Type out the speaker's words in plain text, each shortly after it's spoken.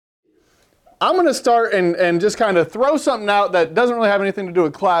I'm going to start and just kind of throw something out that doesn't really have anything to do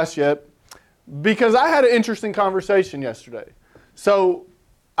with class yet, because I had an interesting conversation yesterday. So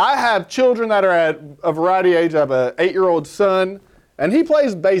I have children that are at a variety of age. I have an 8-year-old son, and he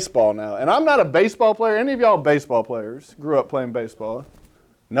plays baseball now. And I'm not a baseball player. Any of y'all baseball players grew up playing baseball?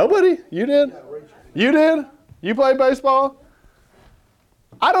 Nobody? You did? You did? You played baseball?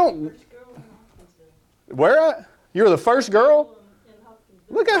 I don't. Where at? You were the first girl?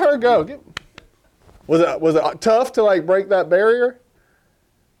 Look at her go. Was it tough to like break that barrier?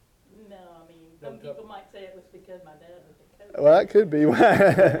 No, I mean, some people might say it was because my dad was a coach. Well, that could be.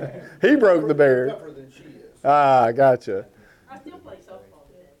 He broke the barrier. Tougher than she is. Ah, gotcha. I still play softball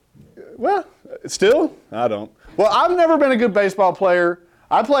today. Well, still? I don't. Well, I've never been a good baseball player.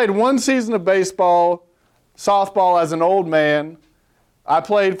 I played one season of baseball, softball as an old man. I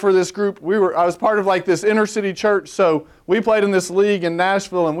played for this group. I was part of like this inner city church, so we played in this league in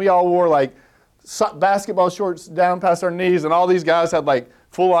Nashville, and we all wore like basketball shorts down past our knees, and all these guys had like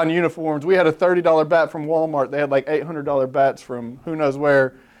full-on uniforms. We had a $30 bat from Walmart. They had like $800 bats from who knows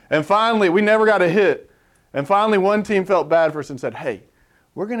where. And finally, we never got a hit. And finally, one team felt bad for us and said, hey,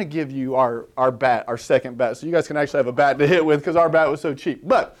 we're going to give you our bat, our second bat, so you guys can actually have a bat to hit with because our bat was so cheap.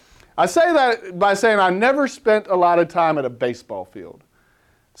 But I say that by saying I never spent a lot of time at a baseball field.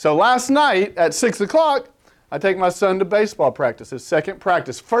 So last night at 6 o'clock, I take my son to baseball practice, his second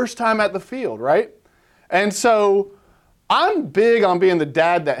practice, first time at the field, right? And so I'm big on being the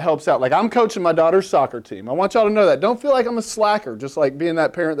dad that helps out. Like I'm coaching my daughter's soccer team. I want y'all to know that. Don't feel like I'm a slacker, just like being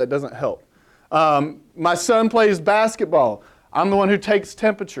that parent that doesn't help. My son plays basketball. I'm the one who takes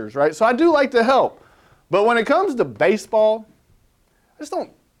temperatures, right? So I do like to help. But when it comes to baseball, I just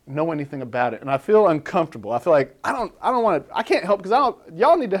don't know anything about it, and I feel uncomfortable. I feel like I don't want to. I can't help because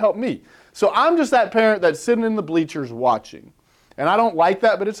y'all need to help me. So I'm just that parent that's sitting in the bleachers watching, and I don't like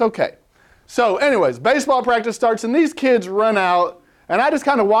that, but it's okay. So, anyways, baseball practice starts, and these kids run out, and I just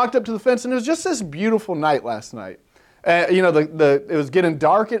kind of walked up to the fence, and it was just this beautiful night last night. It was getting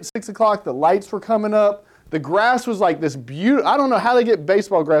dark at 6 o'clock. The lights were coming up. The grass was like this beautiful. I don't know how they get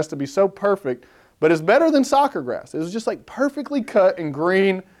baseball grass to be so perfect, but it's better than soccer grass. It was just like perfectly cut and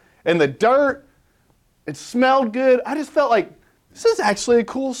green. And the dirt, it smelled good. I just felt like this is actually a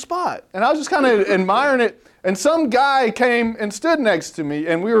cool spot. And I was just kind of admiring it. And some guy came and stood next to me,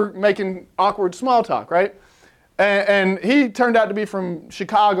 and we were making awkward small talk, right? And he turned out to be from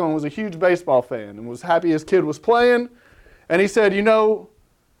Chicago and was a huge baseball fan and was happy his kid was playing. And he said, you know,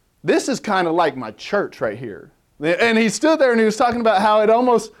 this is kind of like my church right here. And he stood there and he was talking about how it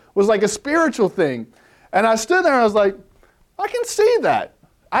almost was like a spiritual thing. And I stood there and I was like, I can see that.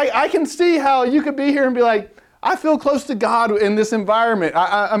 I can see how you could be here and be like, I feel close to God in this environment.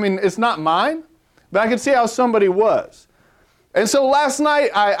 I mean, it's not mine, but I could see how somebody was. And so last night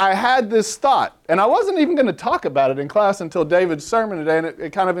I had this thought, and I wasn't even going to talk about it in class until David's sermon today, and it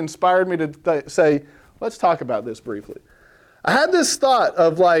kind of inspired me to say, let's talk about this briefly. I had this thought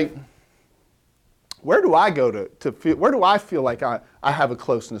of like, where do I go to feel, where do I feel like I have a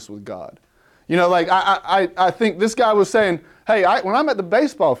closeness with God? You know, like I think this guy was saying, hey, when I'm at the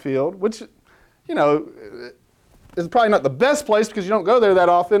baseball field, which, you know, is probably not the best place because you don't go there that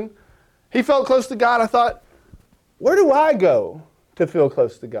often, he felt close to God. I thought, where do I go to feel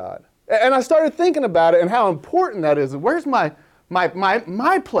close to God? And I started thinking about it and how important that is. Where's my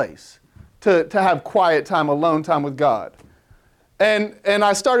place to have quiet time, alone time with God? And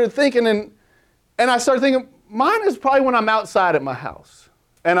I started thinking, and I started thinking, mine is probably when I'm outside at my house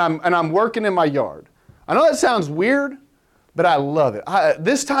and I'm working in my yard. I know that sounds weird, but I love it.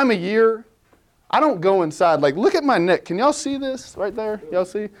 This time of year, I don't go inside. Like, look at my neck. Can y'all see this right there? Y'all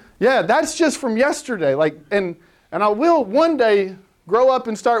see? Yeah, that's just from yesterday. Like, and I will one day grow up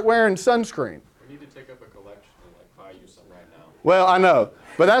and start wearing sunscreen. We need to take up a collection and like buy you some right now. Well, I know,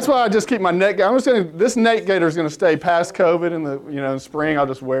 but that's why I just keep my neck. This neck gaiter is gonna stay past COVID in the spring. I'll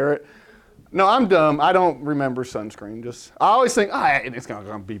just wear it. No, I'm dumb. I don't remember sunscreen. I always think, it's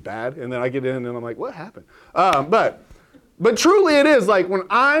gonna be bad, and then I get in and I'm like, what happened? But truly, it is like when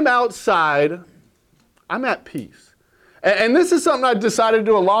I'm outside, I'm at peace. And this is something I decided to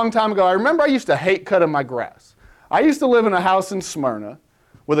do a long time ago. I remember I used to hate cutting my grass. I used to live in a house in Smyrna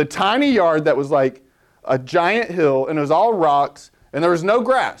with a tiny yard that was like a giant hill, and it was all rocks, and there was no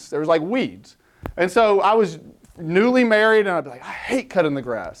grass. There was like weeds. And so I was newly married, and I'd be like, I hate cutting the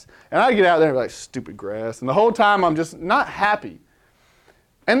grass. And I'd get out there and be like, stupid grass. And the whole time I'm just not happy.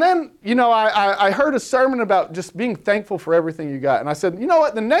 And then, I heard a sermon about just being thankful for everything you got. And I said, you know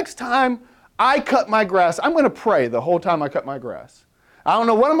what, the next time I cut my grass, I'm going to pray the whole time I cut my grass. I don't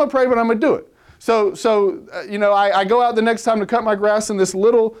know what I'm going to pray, but I'm going to do it. So I go out the next time to cut my grass, and this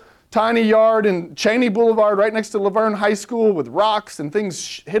little tiny yard in Cheney Boulevard right next to Laverne High School with rocks and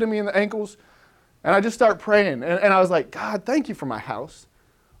things hitting me in the ankles. And I just start praying. And I was like, God, thank you for my house.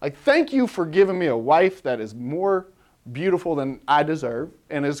 Like, thank you for giving me a wife that is more beautiful than I deserve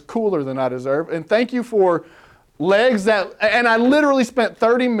and is cooler than I deserve. And thank you for legs that, and I literally spent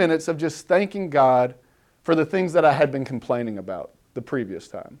 30 minutes of just thanking God for the things that I had been complaining about the previous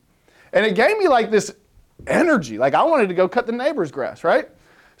time. And it gave me like this energy. Like I wanted to go cut the neighbor's grass, right?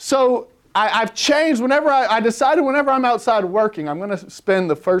 So I've changed. I decided whenever I'm outside working, I'm going to spend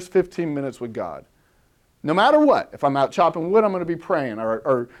the first 15 minutes with God. No matter what. If I'm out chopping wood, I'm going to be praying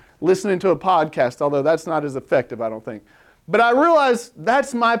or listening to a podcast, although that's not as effective, I don't think. But I realized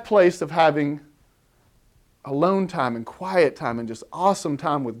that's my place of having alone time and quiet time and just awesome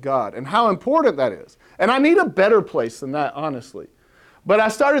time with God and how important that is. And I need a better place than that, honestly. But I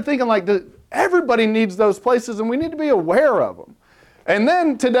started thinking like everybody needs those places and we need to be aware of them. And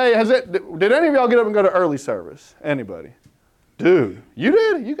then today, did any of y'all get up and go to early service? Anybody? Dude, you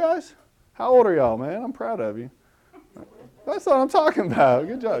did? You guys? How old are y'all, man? I'm proud of you. That's what I'm talking about.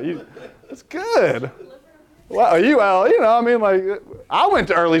 Good job. That's good. Well, I went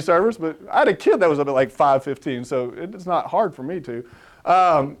to early service, but I had a kid that was up at like 5:15, so it's not hard for me to.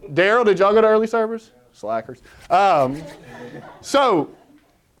 Daryl, did y'all go to early service? Slackers. So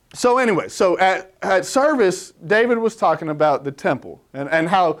at service, David was talking about the temple and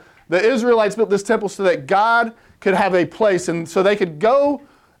how the Israelites built this temple so that God could have a place and so they could go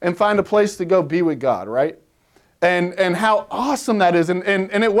and find a place to go be with God, right? And how awesome that is. And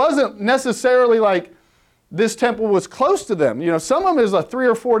it wasn't necessarily like this temple was close to them. You know, some of them is a 3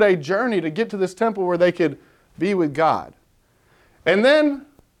 or 4 day journey to get to this temple where they could be with God. And then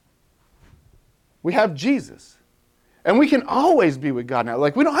we have Jesus. And we can always be with God now.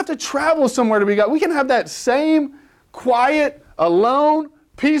 Like, we don't have to travel somewhere to be God. We can have that same quiet, alone,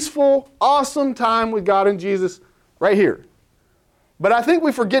 peaceful, awesome time with God and Jesus right here. But I think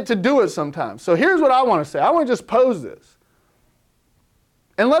we forget to do it sometimes. So here's what I want to say. I want to just pose this.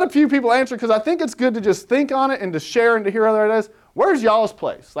 And let a few people answer, because I think it's good to just think on it and to share and to hear other ideas. Where's y'all's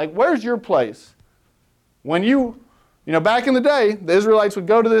place? Like, where's your place? When you back in the day, the Israelites would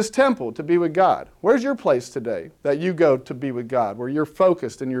go to this temple to be with God. Where's your place today that you go to be with God, where you're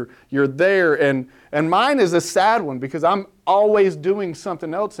focused and you're there? And mine is a sad one because I'm always doing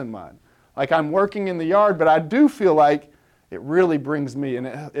something else in mine. Like I'm working in the yard, but I do feel like it really brings me and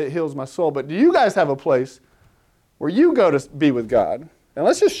it heals my soul. But do you guys have a place where you go to be with God? And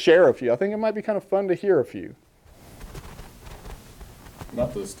let's just share a few. I think it might be kind of fun to hear a few.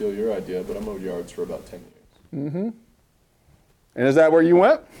 Not to steal your idea, but I mowed yards for about 10 years. Mm-hmm. And is that where you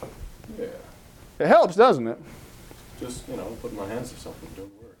went? Yeah. It helps, doesn't it? Just, putting my hands to something,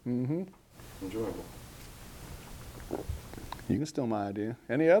 doing work. Mm-hmm. Enjoyable. You can steal my idea.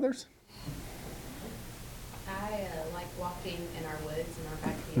 Any others? I like walking in our woods in our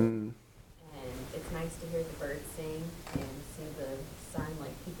backyard. And it's nice to hear the birds sing and see the sun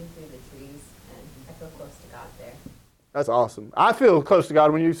like peeking through the trees. And I feel close to God there. That's awesome. I feel close to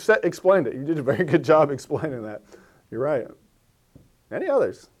God when you explained it. You did a very good job explaining that. You're right. Any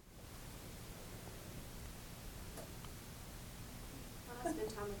others? I spend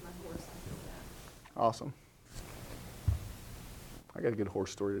time with my horse. I feel that. Awesome. I got a good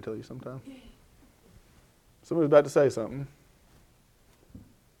horse story to tell you sometime. Somebody's about to say something.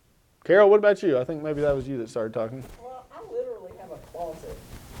 Carol, what about you? I think maybe that was you that started talking. Well, I literally have a closet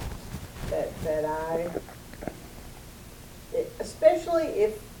especially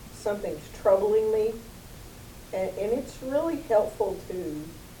if something's troubling me, and it's really helpful to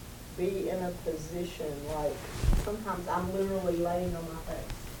be in a position like sometimes I'm literally laying on my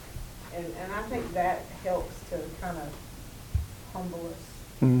face, and I think that helps to kind of humble us.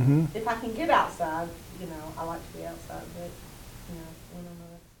 Mm-hmm. If I can get outside, I like to be outside, but winter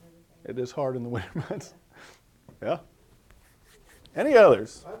months and everything. It is hard in the winter months. Yeah. Any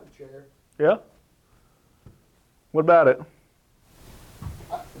others? I have a chair. Yeah? What about it?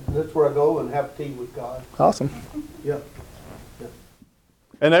 That's where I go and have tea with God. Awesome. Yeah.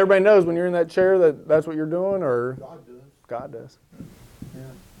 And everybody knows when you're in that chair that that's what you're doing, or God does. God does. Yeah.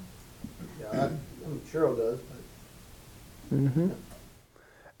 Yeah, I'm sure Cheryl does. But. Mm-hmm.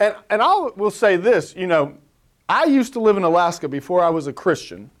 And I will say this, I used to live in Alaska before I was a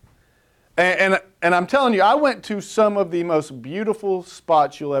Christian. And I'm telling you, I went to some of the most beautiful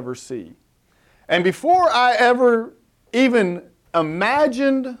spots you'll ever see. And before I ever even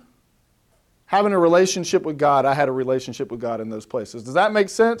imagined having a relationship with God, I had a relationship with God in those places. Does that make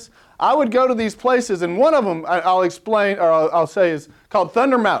sense? I would go to these places, and one of them I'll explain, or I'll say, is called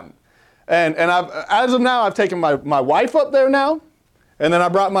Thunder Mountain. And as of now, I've taken my wife up there now. And then I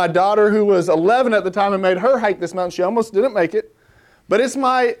brought my daughter, who was 11 at the time, and made her hike this mountain. She almost didn't make it. But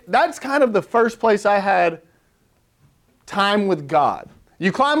that's kind of the first place I had time with God.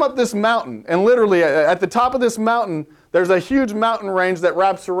 You climb up this mountain, and literally at the top of this mountain, there's a huge mountain range that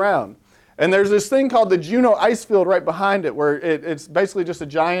wraps around. And there's this thing called the Juneau ice field right behind it, where it's basically just a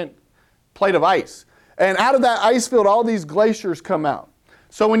giant plate of ice. And out of that ice field, all these glaciers come out.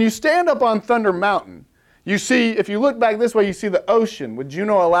 So when you stand up on Thunder Mountain, you see, if you look back this way, you see the ocean with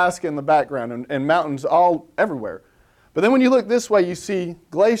Juneau, Alaska in the background and mountains all everywhere. But then when you look this way, you see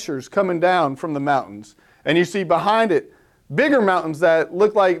glaciers coming down from the mountains. And you see behind it bigger mountains that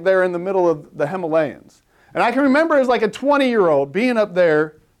look like they're in the middle of the Himalayas. And I can remember as like a 20-year-old being up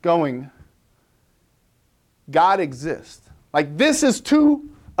there going, God exists. Like, this is too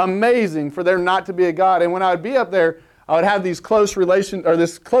amazing for there not to be a God. And when I would be up there, I would have this close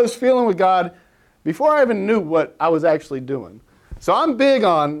feeling with God before I even knew what I was actually doing. So I'm big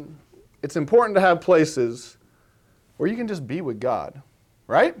on, it's important to have places where you can just be with God,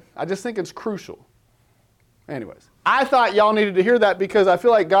 right? I just think it's crucial. Anyways, I thought y'all needed to hear that because I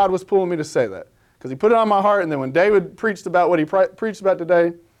feel like God was pulling me to say that. Because he put it on my heart, and then when David preached about what he preached about today,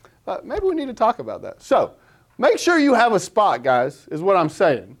 I thought maybe we need to talk about that. So, make sure you have a spot, guys, is what I'm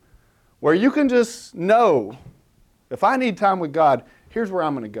saying, where you can just know, if I need time with God, here's where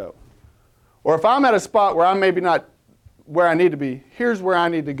I'm going to go. Or if I'm at a spot where I'm maybe not where I need to be, here's where I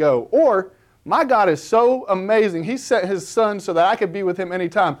need to go. Or, my God is so amazing, he sent his son so that I could be with him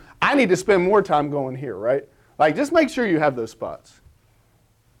anytime. I need to spend more time going here, right? Like, just make sure you have those spots.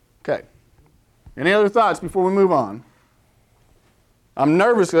 Okay. Any other thoughts before we move on? I'm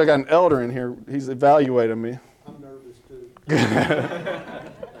nervous because I got an elder in here. He's evaluating me. I'm nervous too.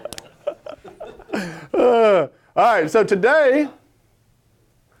 All right, so today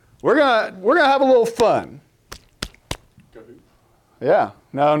we're gonna have a little fun. Kahoot. Yeah,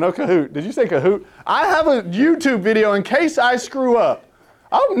 no Kahoot. Did you say Kahoot? I have a YouTube video in case I screw up.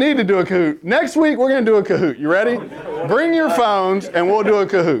 I don't need to do a Kahoot. Next week we're gonna do a Kahoot. You ready? Bring your phones and we'll do a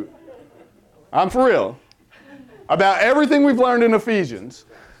Kahoot. I'm for real. About everything we've learned in Ephesians.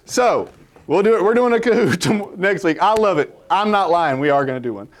 So we'll do it. We're doing a Kahoot next week. I love it. I'm not lying. We are going to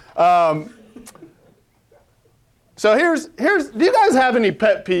do one. So here's. Do you guys have any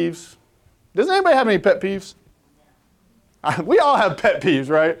pet peeves? Does anybody have any pet peeves? We all have pet peeves,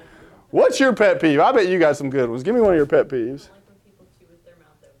 right? What's your pet peeve? I bet you got some good ones. Give me one of your pet peeves. I like when people chew with their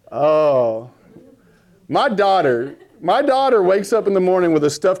mouth open. Oh, my daughter wakes up in the morning with a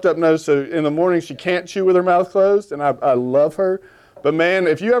stuffed up nose, so in the morning she can't chew with her mouth closed, and I love her. But man,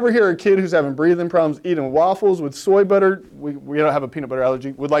 if you ever hear a kid who's having breathing problems eating waffles with soy butter, we don't have a peanut butter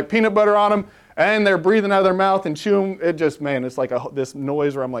allergy, with like peanut butter on them, and they're breathing out of their mouth and chewing, it just, man, it's like this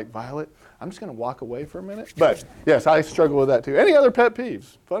noise where I'm like, Violet, I'm just going to walk away for a minute. But yes, I struggle with that too. Any other pet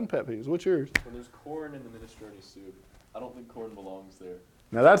peeves? Fun pet peeves. What's yours? When there's corn in the minestrone soup, I don't think corn belongs there.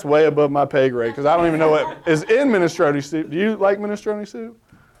 Now that's way above my pay grade because I don't even know what is in minestrone soup. Do you like minestrone soup?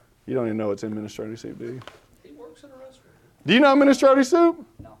 You don't even know what's in minestrone soup, do you? He works at a restaurant. Do you know minestrone soup?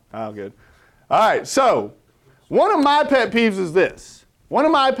 No. Oh, good. All right, so one of my pet peeves is this. One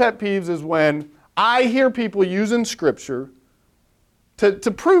of my pet peeves is when I hear people using Scripture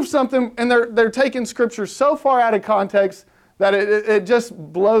to prove something, and they're taking Scripture so far out of context that it just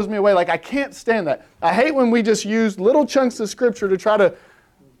blows me away. Like, I can't stand that. I hate when we just use little chunks of Scripture to try to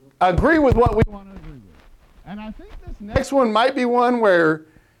agree with what we want to agree with. And I think this next one might be one where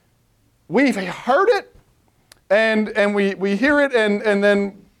we've heard it, and we hear it, and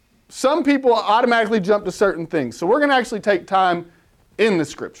then some people automatically jump to certain things. So we're going to actually take time in the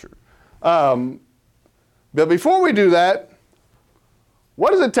Scripture. But before we do that,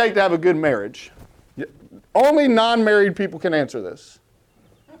 what does it take to have a good marriage? Only non-married people can answer this.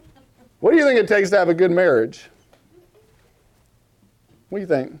 What do you think it takes to have a good marriage? What do you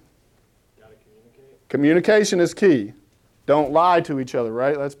think? Gotta communicate. Communication is key. Don't lie to each other,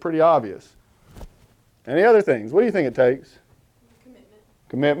 right? That's pretty obvious. Any other things? What do you think it takes? Commitment.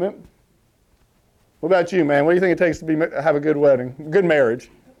 Commitment. What about you, man? What do you think it takes to have a good wedding, good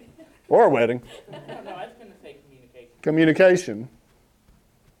marriage, or a wedding? No, I was going to say communication. Communication.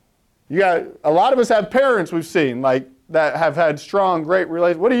 You got a lot of us have parents we've seen like that have had strong, great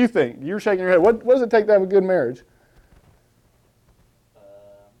relations. What do you think? You're shaking your head. What does it take to have a good marriage?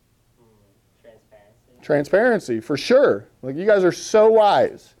 Transparency. Transparency, for sure. Like, you guys are so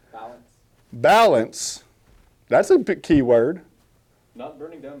wise. Balance. Balance. That's a big key word. Not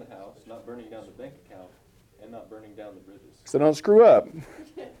burning down the house, not burning down the bank account, and not burning down the bridges. So don't screw up.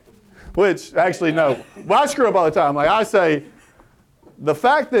 Which, actually, no. Well, I screw up all the time. Like, I say, the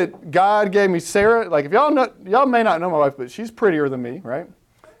fact that God gave me Sarah, like if y'all may not know my wife, but she's prettier than me, right?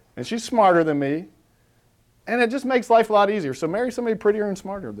 And she's smarter than me. And it just makes life a lot easier. So marry somebody prettier and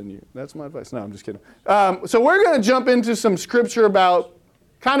smarter than you. That's my advice. No, I'm just kidding. So we're going to jump into some scripture about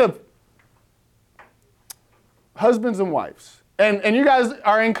kind of husbands and wives. And you guys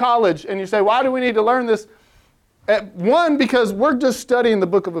are in college and you say, why do we need to learn this? One, because we're just studying the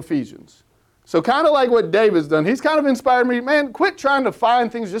book of Ephesians. So kind of like what David's done, he's kind of inspired me, man, quit trying to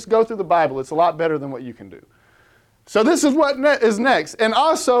find things, just go through the Bible. It's a lot better than what you can do. So this is what is next. And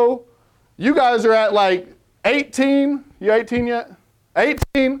also, you guys are at like 18, you 18 yet?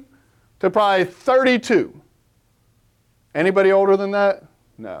 18 to probably 32. Anybody older than that?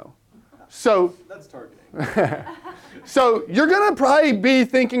 No. So That's targeting. So you're going to probably be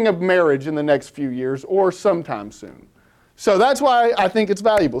thinking of marriage in the next few years or sometime soon. So that's why I think it's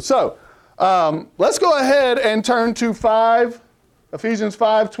valuable. So let's go ahead and turn to Ephesians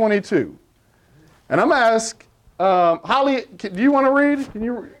 5:22. And I'm going to ask, Holly, do you want to read? Can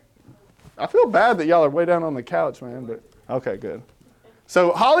you? I feel bad that y'all are way down on the couch, man. But okay, good.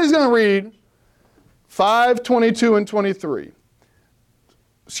 So Holly's going to read 5:22 and 23.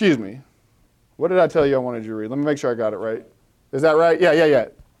 Excuse me. What did I tell you I wanted you to read? Let me make sure I got it right. Is that right? Yeah.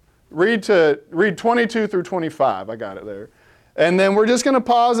 Read 22 through 25. I got it there. And then we're just going to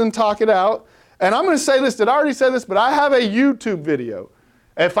pause and talk it out. And I'm going to say this. Did I already say this? But I have a YouTube video.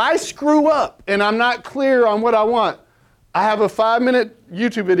 If I screw up and I'm not clear on what I want, I have a 5-minute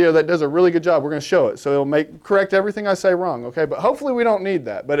YouTube video that does a really good job. We're going to show it. So it'll correct everything I say wrong, okay? But hopefully we don't need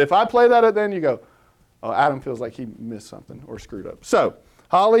that. But if I play that, then you go, oh, Adam feels like he missed something or screwed up. So,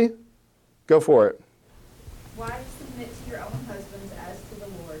 Holly, go for it. Wives, submit to your own husbands as to the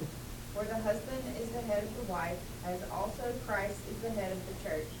Lord. For the husband is the head of the wife, as also Christ is the head of the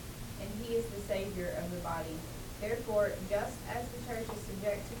church, and he is the Savior of the body. Therefore, just as the church is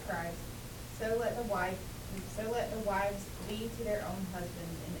subject to Christ, so let the wives be to their own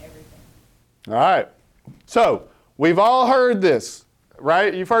husbands in everything. All right. So, we've all heard this,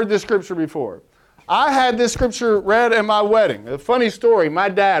 right? You've heard this scripture before. I had this scripture read at my wedding. A funny story. My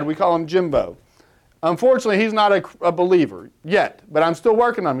dad, we call him Jimbo. Unfortunately, he's not a believer yet, but I'm still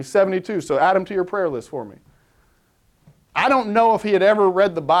working on him. He's 72, so add him to your prayer list for me. I don't know if he had ever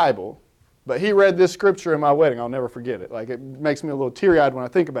read the Bible, but he read this scripture in my wedding. I'll never forget it. Like, it makes me a little teary-eyed when I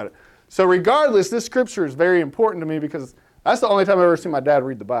think about it. So regardless, this scripture is very important to me because that's the only time I've ever seen my dad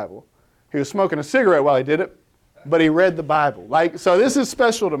read the Bible. He was smoking a cigarette while he did it, but he read the Bible. So this is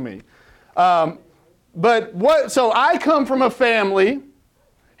special to me. So I come from a family.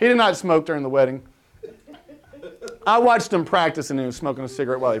 He did not smoke during the wedding. I watched him practice and he was smoking a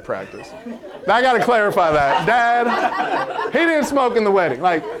cigarette while he practiced. Now, I got to clarify that. Dad, he didn't smoke in the wedding.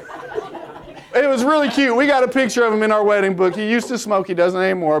 It was really cute. We got a picture of him in our wedding book. He used to smoke. He doesn't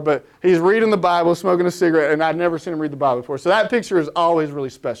anymore, but he's reading the Bible, smoking a cigarette, and I'd never seen him read the Bible before. So that picture is always really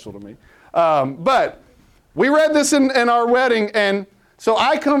special to me. But we read this in our wedding, and so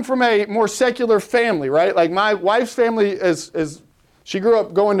I come from a more secular family, right? Like my wife's family is she grew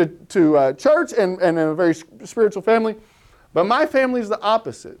up going to church and in a very spiritual family, but my family is the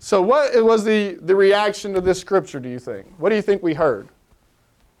opposite. So what was the reaction to this scripture, do you think? What do you think we heard?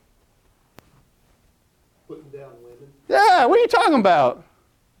 Putting down women. Yeah, what are you talking about?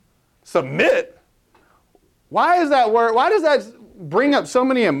 Submit? Why is that word? Why does that bring up so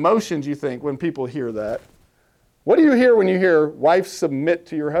many emotions, you think, when people hear that? What do you hear when you hear wives submit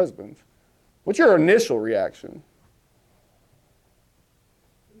to your husbands? What's your initial reaction?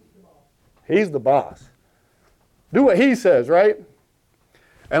 He's the boss. Do what he says, right?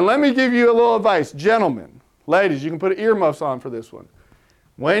 And let me give you a little advice. Gentlemen, ladies, you can put earmuffs on for this one.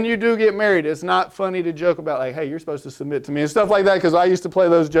 When you do get married, it's not funny to joke about, like, hey, you're supposed to submit to me and stuff like that, because I used to play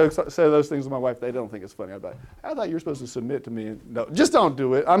those jokes, say those things with my wife. They don't think it's funny. I'm like, I thought you were supposed to submit to me. No, just don't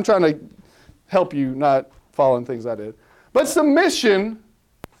do it. I'm trying to help you not fall in things I did. But submission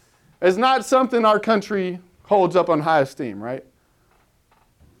is not something our country holds up on high esteem, right?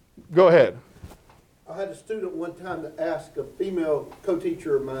 Go ahead. I had a student one time that asked a female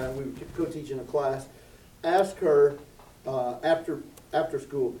co-teacher of mine, we were co-teaching a class, asked her after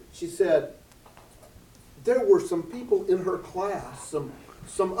school, she said, there were some people in her class,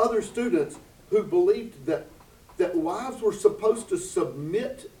 some other students who believed that wives were supposed to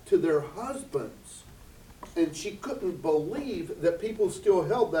submit to their husbands. And she couldn't believe that people still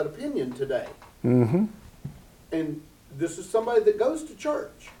held that opinion today. Mm-hmm. And this is somebody that goes to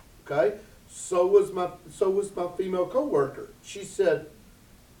church, okay? So was my female coworker. She said,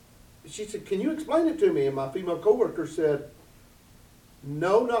 can you explain it to me? And my female coworker said,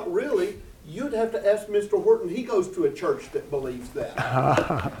 no, not really. you'd have to ask Mr. Horton. He goes to a church that believes that.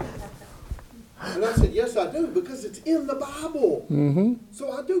 And I said, yes, I do, because it's in the Bible. Mm-hmm.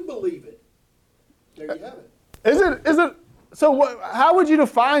 So I do believe it. There you have it. Is it? So how would you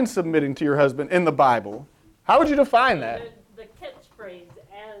define submitting to your husband in the Bible? How would you define that? The catchphrase,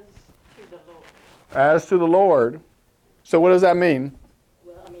 as to the Lord. As to the Lord. So what does that mean?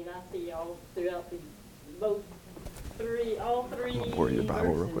 Well, I mean, I see all throughout all three. I'm gonna pour your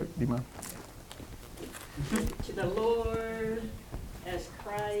Bible real quick. Do you mind? To the Lord, as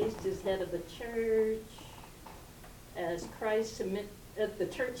Christ is head of the church, as the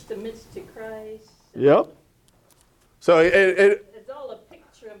church submits to Christ. Yep. So it's all a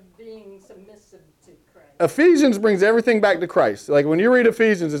picture of being submissive to Christ. Ephesians brings everything back to Christ. Like when you read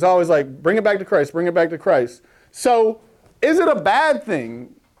Ephesians, it's always like, bring it back to Christ, bring it back to Christ. So is it a bad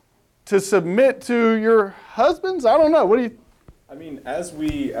thing to submit to your husbands? I don't know. What do you? I mean, as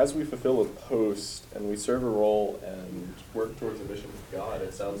we fulfill a post and we serve a role and work towards a mission with God,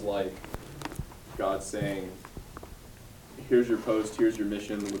 it sounds like God's saying, here's your post, here's your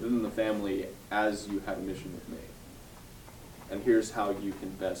mission within the family as you have a mission with me. And here's how you can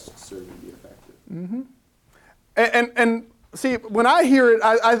best serve and be effective. Mm-hmm. And see, when I hear it,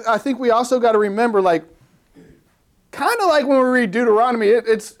 I think we also got to remember, like, kind of like when we read Deuteronomy,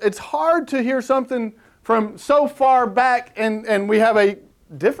 it's hard to hear something from so far back and we have a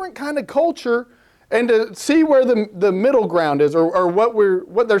different kind of culture and to see where the middle ground is or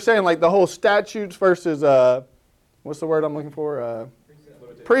what they're saying, like the whole statutes versus, what's the word I'm looking for?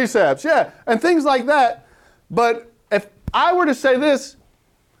 Precepts, yeah, and things like that. But if I were to say this,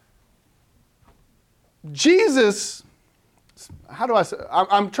 Jesus, how do I say,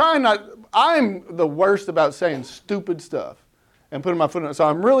 I'm the worst about saying stupid stuff and putting my foot in it, so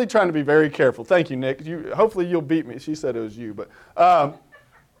I'm really trying to be very careful. Thank you, Nick. Hopefully you'll beat me. She said it was you, but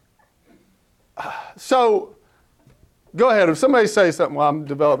so go ahead. If somebody says something while I'm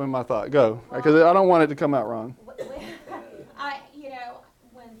developing my thought, go, because I don't want it to come out wrong.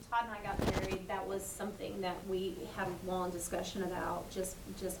 When Todd and I got married, that was something that we had a long discussion about, just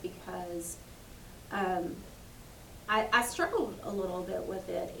because I struggled a little bit with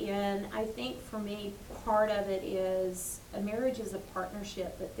it, and I think for me, part of it is a marriage is a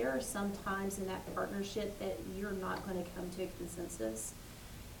partnership, but there are some times in that partnership that you're not going to come to a consensus.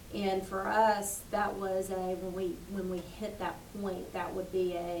 And for us, that was when we hit that point, that would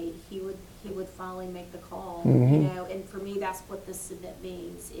be he would finally make the call, Mm-hmm. And for me, that's what the submit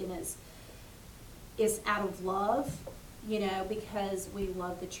means, and it's out of love. Because we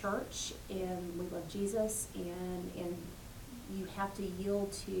love the church and we love Jesus, and you have to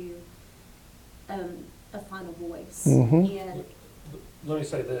yield to a final voice. Mm-hmm. And let me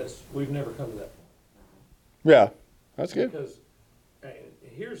say this: we've never come to that point. Yeah, that's good. Because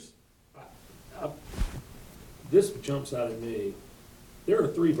this jumps out at me. There are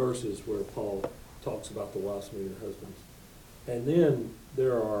 3 verses where Paul talks about the wives submitting their husbands, and then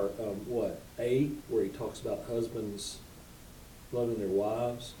there are 8 where he talks about husbands loving their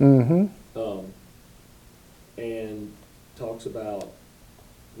wives, Mm-hmm. and talks about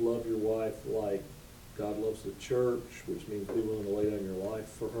love your wife like God loves the church, which means be willing to lay down your life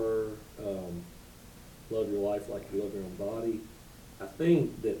for her. Love your wife like you love your own body. I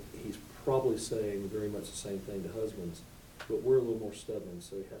think that he's probably saying very much the same thing to husbands, but we're a little more stubborn,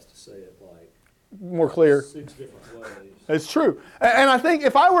 so he has to say it like More clear. 6 different ways. It's true. And I think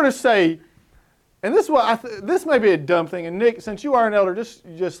if I were to say, and this is what this may be a dumb thing, and Nick, since you are an elder,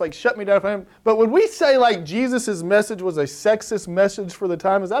 just like shut me down for him. But would we say like Jesus' message was a sexist message for the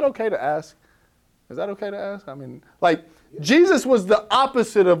time? Is that okay to ask? Is that okay to ask? I mean, like Jesus was the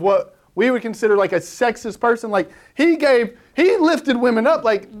opposite of what we would consider like a sexist person. Like he lifted women up.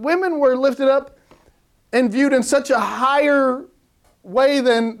 Like women were lifted up and viewed in such a higher way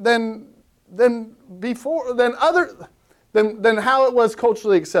than how it was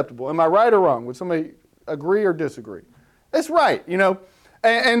culturally acceptable. Am I right or wrong? Would somebody agree or disagree? It's right,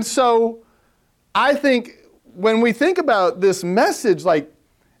 And so I think when we think about this message, like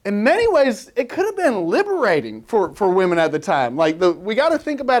in many ways, it could have been liberating for women at the time. Like we got to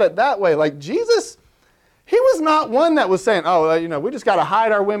think about it that way. Like Jesus, he was not one that was saying, we just got to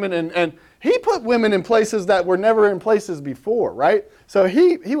hide our women. And he put women in places that were never in places before, right? So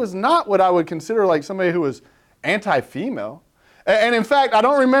he was not what I would consider like somebody who was anti-female. And in fact, I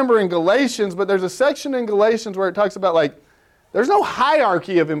don't remember in Galatians, but there's a section in Galatians where it talks about like, there's no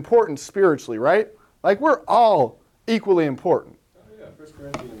hierarchy of importance spiritually, right? Like we're all equally important. Oh yeah, 1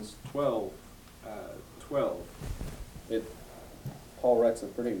 Corinthians 12, Paul writes a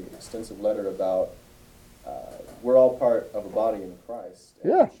pretty extensive letter about we're all part of a body in Christ.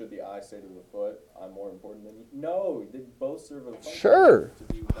 And Yeah. should the eye say to the foot, I'm more important than you? No, they both serve a function. Sure. To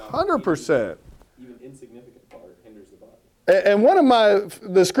be without 100%. even insignificant part hinders the body. And one of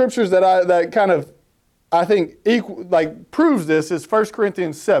the scriptures that kind of, I think, proves this is 1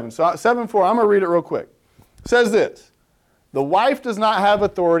 Corinthians 7. So 7:4, I'm going to read it real quick. It says this: the wife does not have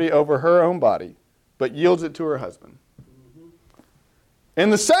authority over her own body, but yields it to her husband. In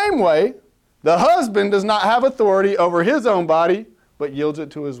the same way, the husband does not have authority over his own body, but yields it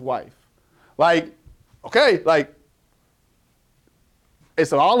to his wife.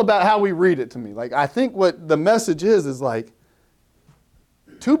 It's all about how we read it to me. I think what the message is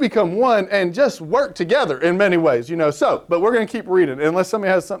to become one and just work together in many ways, So, but we're going to keep reading unless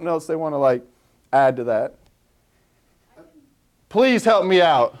somebody has something else they want to add to that. Please help me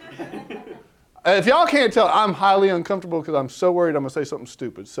out. If y'all can't tell, I'm highly uncomfortable because I'm so worried I'm going to say something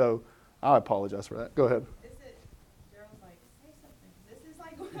stupid. So I apologize for that. Go ahead. Daryl's like, say something.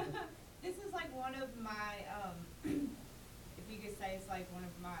 This is like one of my, if you could say it's like one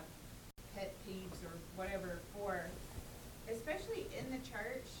of my pet peeves or whatever for, especially in the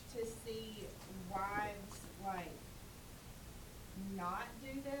church, to see wives not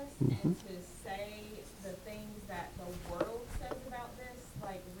do this and to say the things that the world says about this.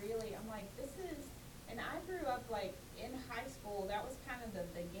 Really, I'm like, this is, and I grew up in high school. That was kind of the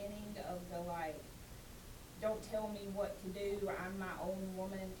beginning of the don't tell me what to do, I'm my own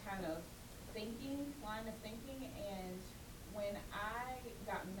woman kind of line of thinking. And when I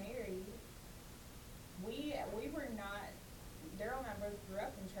got married, we were not, Daryl and I both grew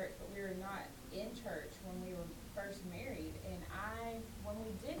up in church, but we were not in church when we were first married. And when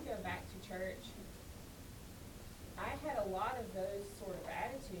we did go back to church, I had a lot of those sort of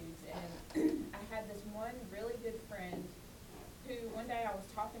attitudes. And I had this one really good friend who one day I was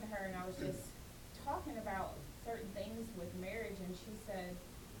talking to her and I was just talking about certain things with marriage, and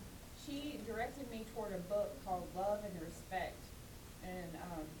she directed me toward a book called Love and Respect, and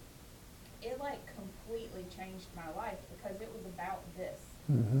it completely changed my life because it was about this,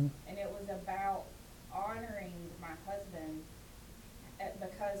 and it was about honoring my husband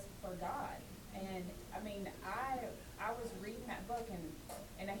because for God. And I mean, I was reading that book,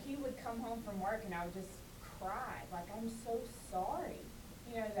 and he would come home from work and I would just cry, I'm so sorry,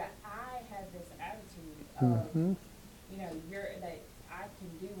 that I had this attitude of, that I can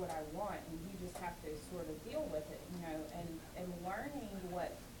do what I want and you just have to sort of deal with it, and learning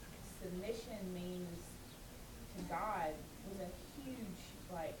what submission means to God was a huge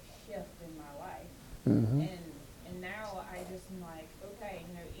shift in my life. And now I just am okay,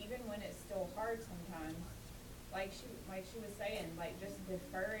 even when it's still hard sometimes, like she was saying, just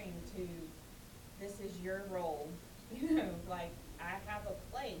deferring to, this is your role, I have a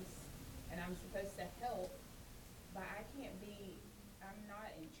place and I'm supposed to help, but I'm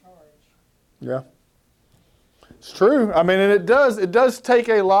not in charge. Yeah. It's true. I mean, and it does take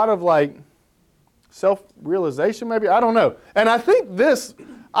a lot of self-realization maybe. I don't know. And I think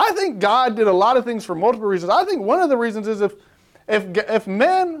God did a lot of things for multiple reasons. I think one of the reasons is if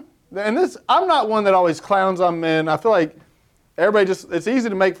men, and this, I'm not one that always clowns on men. I feel like everybody it's easy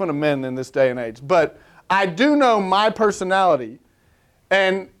to make fun of men in this day and age. But I do know my personality.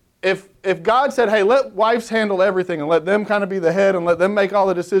 And if God said, hey, let wives handle everything and let them kind of be the head and let them make all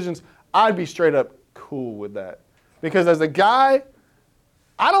the decisions, I'd be straight up cool with that. Because as a guy,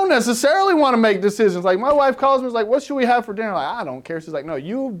 I don't necessarily want to make decisions. My wife calls me, what should we have for dinner? I don't care. She's no,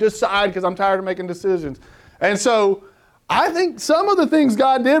 you decide because I'm tired of making decisions. And so I think some of the things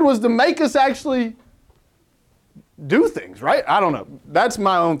God did was to make us actually do things, right? I don't know. That's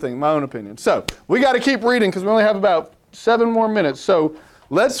my own thing, my own opinion. So we got to keep reading because we only have about 7 more minutes. So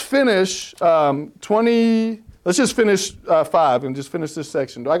let's finish let's just finish 5 and just finish this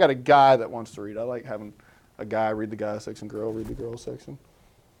section. I got a guy that wants to read. I like having a guy read the guy section, girl read the girl section.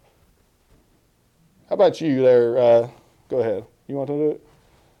 How about you there? Go ahead. You want to do it?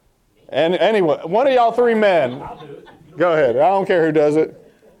 And anyway, one of y'all 3 men. I'll do it. Go ahead. I don't care who does it.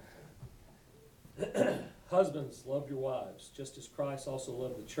 Husbands, love your wives, just as Christ also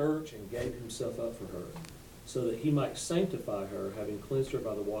loved the church and gave himself up for her, so that he might sanctify her, having cleansed her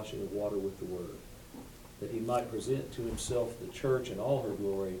by the washing of water with the word, that he might present to himself the church in all her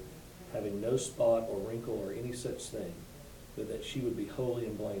glory, having no spot or wrinkle or any such thing, but that she would be holy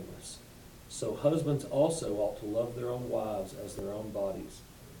and blameless. So husbands also ought to love their own wives as their own bodies.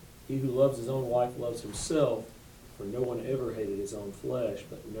 He who loves his own wife loves himself, for no one ever hated his own flesh,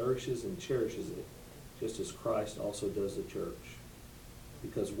 but nourishes and cherishes it, just as Christ also does the church,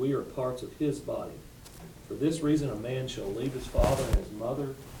 because we are parts of his body. For this reason a man shall leave his father and his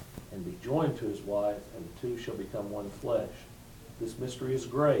mother, and be joined to his wife, and the two shall become one flesh. This mystery is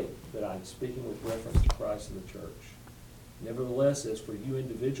great, but I'm speaking with reference to Christ and the church. Nevertheless, as for you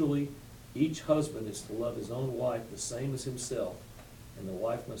individually, each husband is to love his own wife the same as himself, and the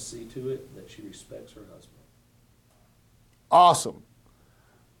wife must see to it that she respects her husband. Awesome.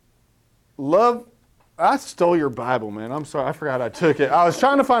 Love, I stole your Bible, man. I'm sorry, I forgot I took it. I was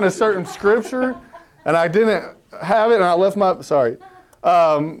trying to find a certain scripture, and I didn't have it, and I left sorry.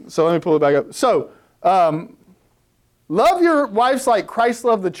 So let me pull it back up. So, love your wives like Christ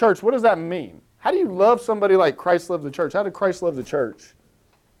loved the church. What does that mean? How do you love somebody like Christ loved the church? How did Christ love the church?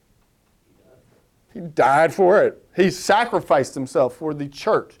 He died for it. He sacrificed himself for the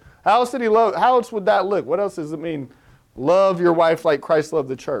church. How else did he love? How else would that look? What else does it mean? Love your wife like Christ loved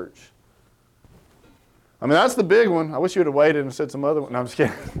the church. I mean, that's the big one. I wish you would have waited and said some other one. No, I'm just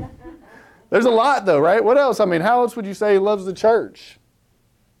kidding. There's a lot, though, right? What else? I mean, how else would you say he loves the church?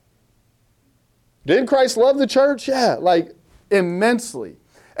 Did Christ love the church? Yeah, like immensely.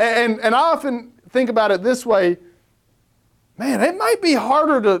 And I often think about it this way. Man, it might be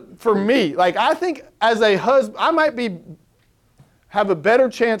harder for me. Like, I think as a husband, I might have a better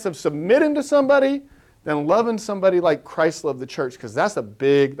chance of submitting to somebody than loving somebody like Christ loved the church, because that's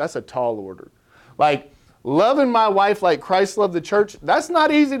a tall order. Like, loving my wife like Christ loved the church, that's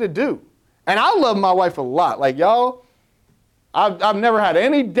not easy to do. And I love my wife a lot. Like, y'all, I've never had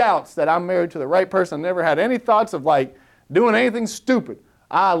any doubts that I'm married to the right person. I've never had any thoughts of, like, doing anything stupid.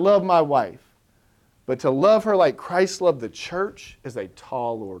 I love my wife. But to love her like Christ loved the church is a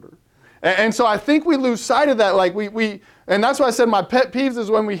tall order. And so I think we lose sight of that. Like and that's why I said my pet peeves is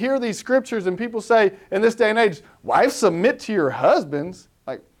when we hear these scriptures and people say in this day and age, wives submit to your husbands.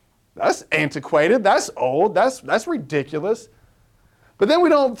 Like, that's antiquated, that's old, that's ridiculous. But then we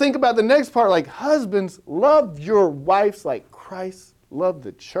don't think about the next part, like, husbands, love your wives like Christ loved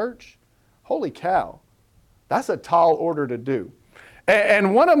the church. Holy cow. That's a tall order to do.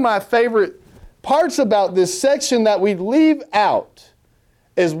 And one of my favorite parts about this section that we leave out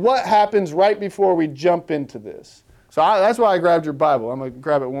is what happens right before we jump into this. So that's why I grabbed your Bible. I'm going to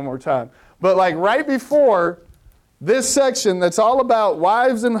grab it one more time. But like right before this section that's all about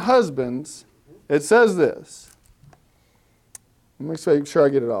wives and husbands, it says this. Let me make sure I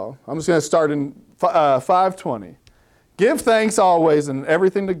get it all. I'm just going to start in 5:20. Give thanks always and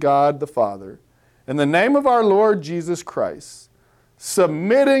everything to God the Father, in the name of our Lord Jesus Christ,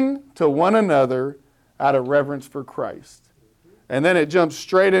 submitting to one another out of reverence for Christ. And then it jumps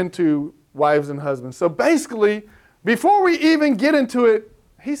straight into wives and husbands. So basically, before we even get into it,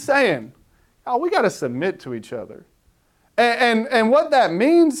 he's saying, oh, we got to submit to each other. And what that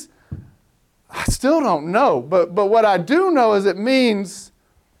means, I still don't know. But what I do know is it means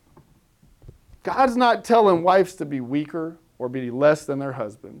God's not telling wives to be weaker or be less than their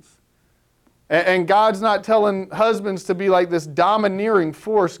husbands. And God's not telling husbands to be like this domineering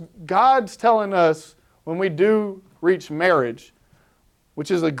force. God's telling us when we do reach marriage,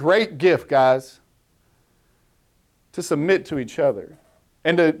 which is a great gift, guys, to submit to each other.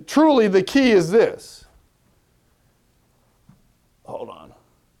 And truly the key is this. Hold on.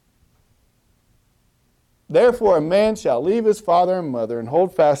 Therefore a man shall leave his father and mother and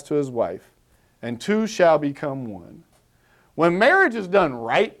hold fast to his wife, and two shall become one. When marriage is done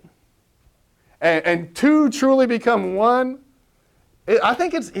right, and two truly become one, I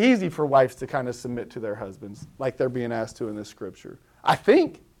think it's easy for wives to kind of submit to their husbands like they're being asked to in this scripture. I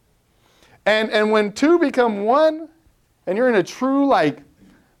think. And when two become one, and you're in a true like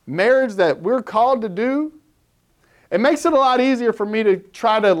marriage that we're called to do, it makes it a lot easier for me to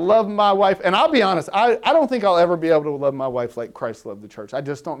try to love my wife. And I'll be honest, I don't think I'll ever be able to love my wife like Christ loved the church. I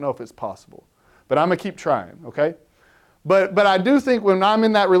just don't know if it's possible. But I'm going to keep trying, okay? But I do think when I'm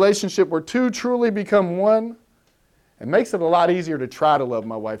in that relationship where two truly become one, it makes it a lot easier to try to love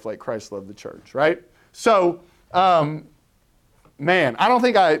my wife like Christ loved the church, right? So, man, I don't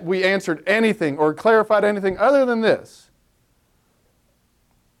think we answered anything or clarified anything other than this.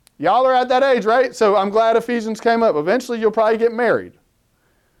 Y'all are at that age, right? So I'm glad Ephesians came up. Eventually you'll probably get married.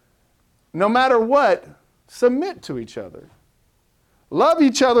 No matter what, submit to each other. Love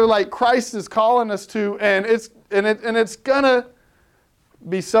each other like Christ is calling us to, and it's gonna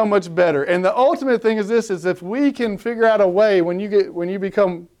be so much better. And the ultimate thing is this: is if we can figure out a way when you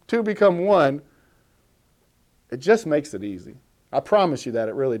become one, it just makes it easy. I promise you that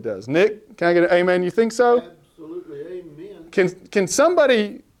it really does. Nick, can I get an amen? You think so? Absolutely, amen. Can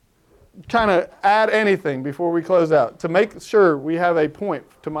somebody kind of add anything before we close out to make sure we have a point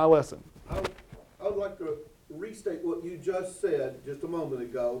to my lesson? I would like to restate what you just said just a moment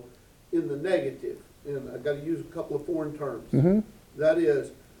ago in the negative. And I've got to use a couple of foreign terms. Mm-hmm. That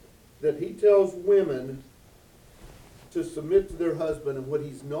is, that he tells women to submit to their husband, and what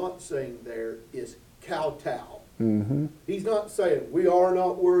he's not saying there is kowtow. Mm-hmm. He's not saying, we are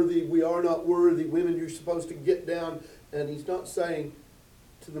not worthy, women, you're supposed to get down. And he's not saying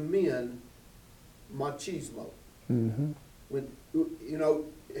to the men, machismo. Mm-hmm. When,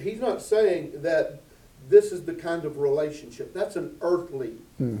 he's not saying that this is the kind of relationship. That's an earthly,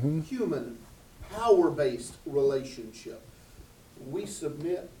 human, power-based relationship. We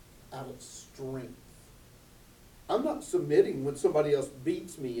submit out of strength. I'm not submitting when somebody else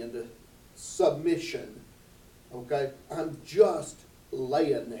beats me into submission. Okay? I'm just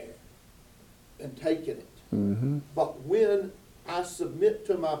laying there and taking it. Mm-hmm. But when I submit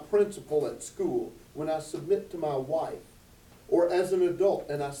to my principal at school, when I submit to my wife, or as an adult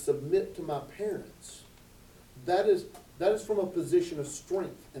and I submit to my parents, that is from a position of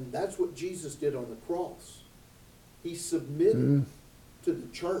strength. And that's what Jesus did on the cross. He submitted to the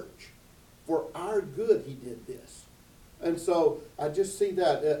church. For our good, he did this. And so I just see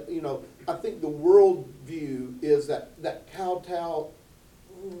that, I think the world view is that kowtow,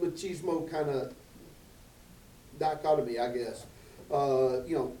 machismo kind of dichotomy, I guess.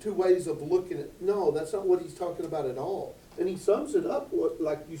 Two ways of looking at, no, that's not what he's talking about at all. And he sums it up,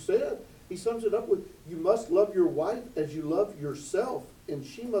 like you said, he sums it up with, you must love your wife as you love yourself, and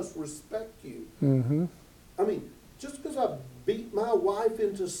she must respect you. Mm-hmm. I mean, just because I beat my wife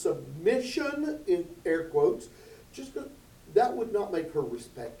into submission, in air quotes, that would not make her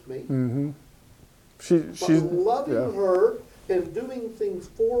respect me. Mm-hmm. But loving her and doing things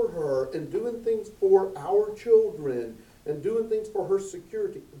for her and doing things for our children and doing things for her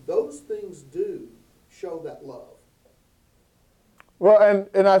security, those things do show that love. Well,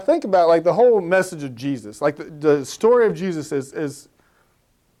 and I think about like the whole message of Jesus, like the story of Jesus is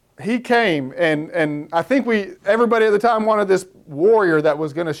he came and I think everybody at the time wanted this warrior that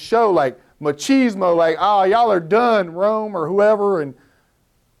was going to show like machismo, like, y'all are done, Rome or whoever,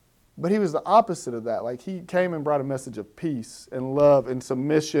 but he was the opposite of that. Like he came and brought a message of peace and love and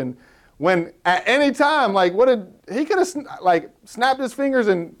submission. When at any time, like he could have like snapped his fingers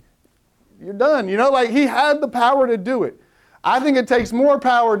and you're done. Like he had the power to do it. I think it takes more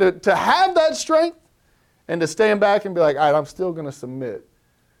power to have that strength and to stand back and be like, all right, I'm still going to submit,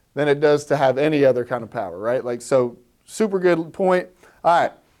 than it does to have any other kind of power, right? Like, so super good point. All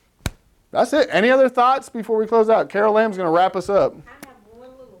right. That's it. Any other thoughts before we close out? Carol Lamb's going to wrap us up. I have one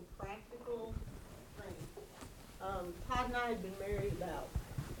little practical thing. Todd and I had been married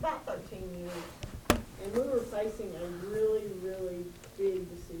about 13 years, and we were facing a really, really big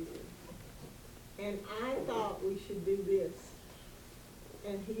decision. And I thought we should do this,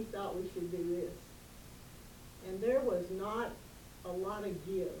 and he thought we should do this. And there was not a lot of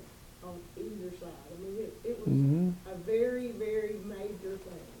give on either side. I mean, it was a very, very major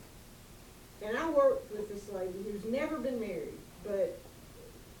thing. And I worked with this lady who's never been married, but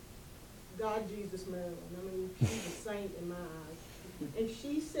God, Jesus, Marilyn. I mean, she's a saint in my eyes. And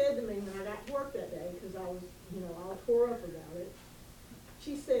she said to me when I got to work that day, because I was, all tore up about it,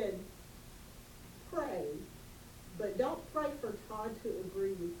 she said, pray, but don't pray for Todd to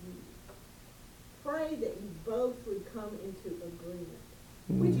agree with you. Pray that you both would come into agreement.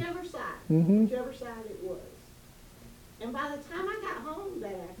 Whichever side it was. And by the time I got home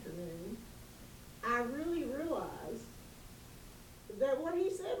that afternoon, I really realized that what he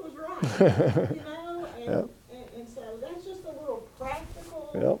said was right. And so that's just a little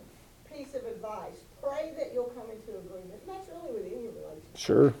practical piece of advice. Pray that you'll come into agreement. And that's really with any relationship.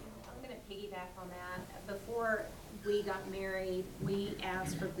 Sure. I'm going to piggyback on that. Before we got married, we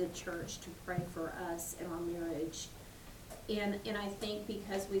asked for the church to pray for us in our marriage. And I think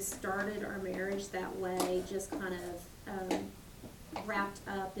because we started our marriage that way, just kind of wrapped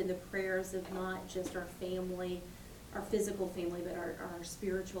up in the prayers of not just our family, our physical family, but our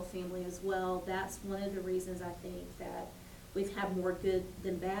spiritual family as well. That's one of the reasons I think that we've had more good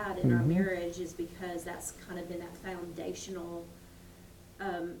than bad in our marriage, is because that's kind of been that foundational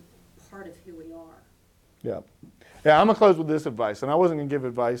part of who we are. Yeah. Yeah, I'm going to close with this advice. And I wasn't going to give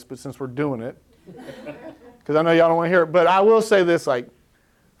advice, but since we're doing it, because I know y'all don't want to hear it, but I will say this, like,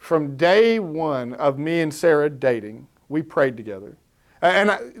 from day one of me and Sarah dating, we prayed together.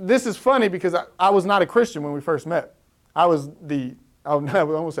 And this is funny because I was not a Christian when we first met. I was I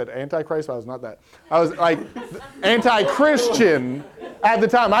almost said Antichrist, but I was not that. I was like anti-Christian at the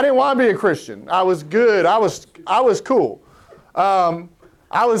time. I didn't want to be a Christian. I was good. I was cool.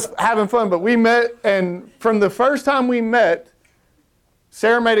 I was having fun, but we met, and from the first time we met,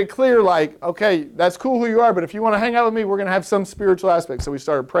 Sarah made it clear, like, okay, that's cool who you are, but if you want to hang out with me, we're going to have some spiritual aspect. So we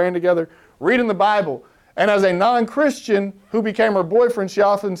started praying together, reading the Bible. And as a non-Christian who became her boyfriend, she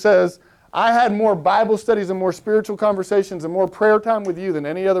often says, I had more Bible studies and more spiritual conversations and more prayer time with you than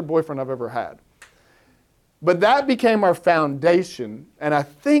any other boyfriend I've ever had. But that became our foundation, and I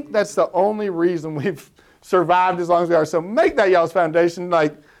think that's the only reason we've survived as long as we are. So make that y'all's foundation,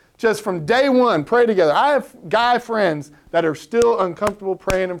 like just from day one, pray together. I have guy friends that are still uncomfortable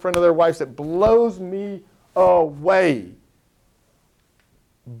praying in front of their wives. It blows me away.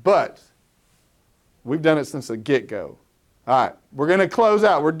 But we've done it since the get-go. All right, we're going to close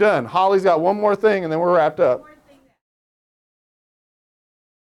out. We're done. Holly's got one more thing, and then we're wrapped up.